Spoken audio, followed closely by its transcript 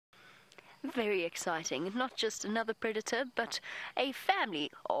Very exciting. Not just another predator, but a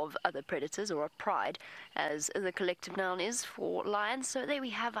family of other predators, or a pride, as the collective noun is for lions. So there we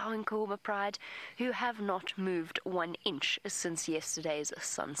have our Nkuhuma pride, who have not moved 1 inch since yesterday's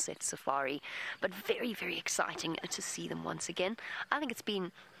sunset safari. But very, very exciting to see them once again. I think it's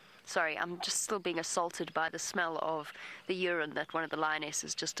been... Sorry, I'm just still being assaulted by the smell of the urine that one of the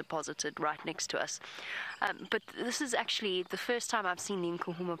lionesses just deposited right next to us. But this is actually the first time I've seen the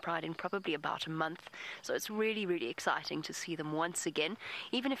Nkuhuma pride in probably about a month. So it's really, really exciting to see them once again.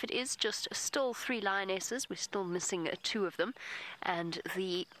 Even if it is just still 3 lionesses, we're still missing 2 of them. And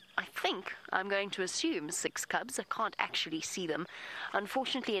I think I'm going to assume 6 cubs. I can't actually see them.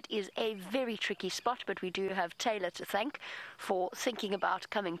 Unfortunately, it is a very tricky spot, but we do have Taylor to thank for thinking about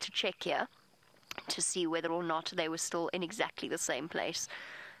coming to check here to see whether or not they were still in exactly the same place.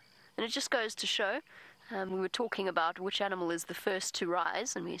 And it just goes to show, we were talking about which animal is the first to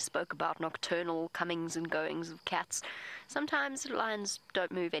rise, and we spoke about nocturnal comings and goings of cats. Sometimes lions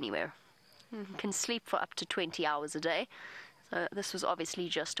don't move anywhere. Can sleep for up to 20 hours a day. This was obviously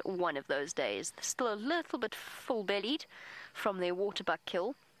just one of those days. They're still a little bit full-bellied from their waterbuck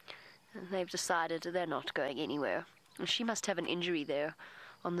kill. And they've decided they're not going anywhere. And she must have an injury there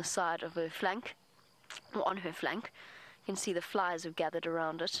on the side of her flank, or on her flank. You can see the flies have gathered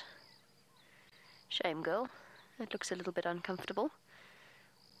around it. Shame, girl. It looks a little bit uncomfortable.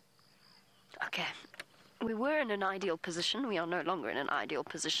 Okay. We were in an ideal position. We are no longer in an ideal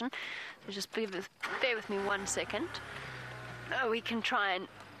position. So just bear with me 1 second. We can try and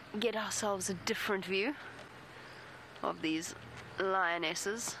get ourselves a different view of these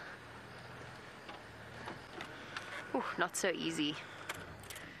lionesses. Ooh, not so easy.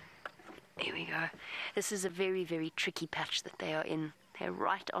 Here we go. This is a very, very tricky patch that they are in. They're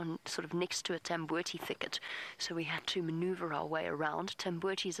right on, sort of next to a tamboti thicket, so we had to maneuver our way around.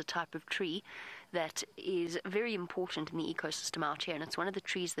 Tamboti is a type of tree that is very important in the ecosystem out here, and it's one of the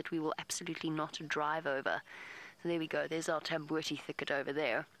trees that we will absolutely not drive over. So there we go, there's our tamboti thicket over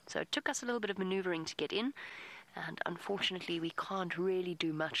there. So it took us a little bit of maneuvering to get in, and unfortunately we can't really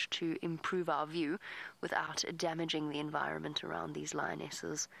do much to improve our view without damaging the environment around these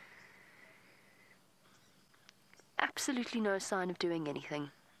lionesses. Absolutely no sign of doing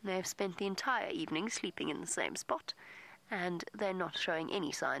anything. They have spent the entire evening sleeping in the same spot, and they're not showing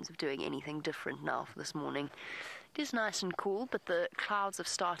any signs of doing anything different now for this morning. It is nice and cool, but the clouds have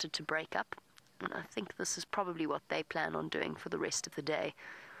started to break up. And I think this is probably what they plan on doing for the rest of the day,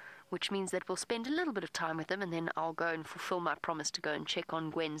 which means that we'll spend a little bit of time with them, and then I'll go and fulfill my promise to go and check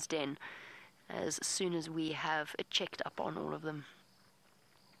on Gwen's den as soon as we have checked up on all of them.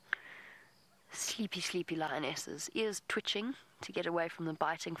 Sleepy, sleepy lionesses, ears twitching to get away from the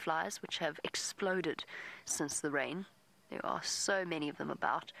biting flies, which have exploded since the rain. There are so many of them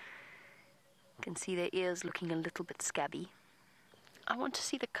about. You can see their ears looking a little bit scabby. I want to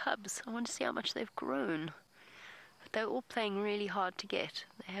see the cubs. I want to see how much they've grown. But they're all playing really hard to get.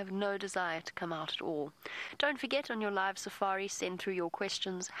 They have no desire to come out at all. Don't forget, on your live safari, send through your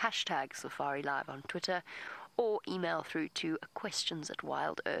questions, #SafariLive on Twitter, or email through to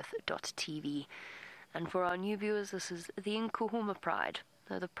questions@WildEarthTV. And for our new viewers, this is the Nkuhuma pride.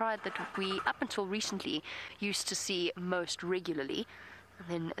 The pride that we, up until recently, used to see most regularly. And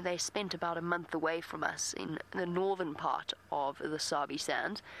then they spent about a month away from us in the northern part of the Sabi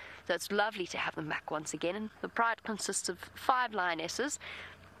Sand. So it's lovely to have them back once again. And the pride consists of 5 lionesses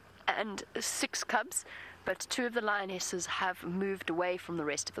and 6 cubs, but 2 of the lionesses have moved away from the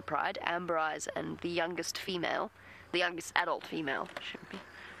rest of the pride, Amber Eyes and the youngest female, the youngest adult female, should be.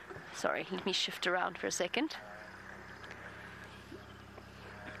 Sorry, let me shift around for a second.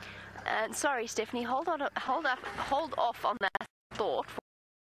 And sorry, Stephanie, hold off on that thought for